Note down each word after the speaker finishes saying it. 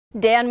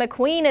Dan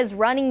McQueen is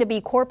running to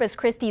be Corpus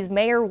Christi's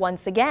mayor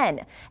once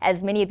again.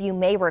 As many of you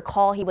may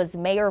recall, he was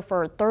mayor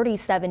for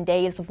 37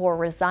 days before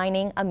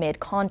resigning amid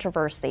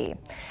controversy.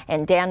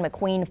 And Dan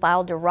McQueen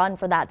filed to run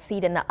for that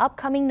seat in the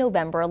upcoming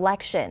November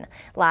election.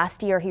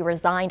 Last year, he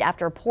resigned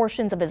after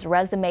portions of his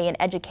resume and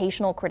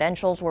educational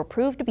credentials were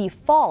proved to be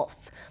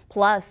false.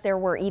 Plus, there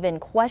were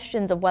even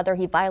questions of whether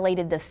he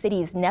violated the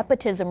city's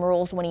nepotism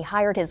rules when he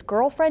hired his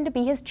girlfriend to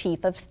be his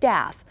chief of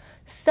staff.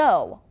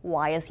 So,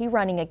 why is he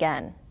running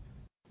again?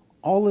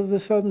 All of a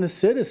sudden the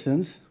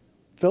citizens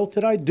felt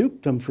that I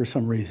duped them for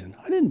some reason.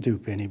 I didn't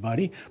dupe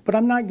anybody, but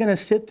I'm not going to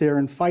sit there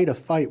and fight a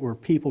fight where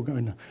people are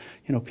going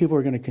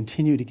to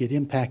continue to get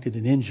impacted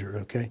and injured,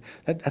 okay?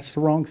 That's the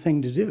wrong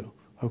thing to do,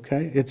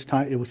 okay?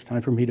 It was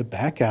time for me to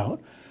back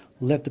out,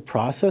 let the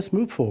process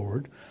move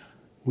forward.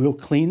 We'll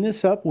clean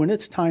this up when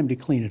it's time to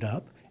clean it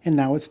up, and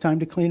now it's time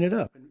to clean it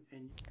up.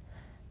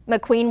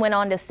 McQueen went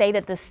on to say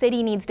that the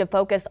city needs to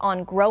focus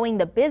on growing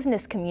the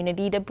business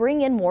community to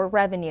bring in more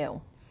revenue.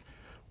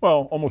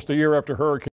 Well, almost a year after Hurricane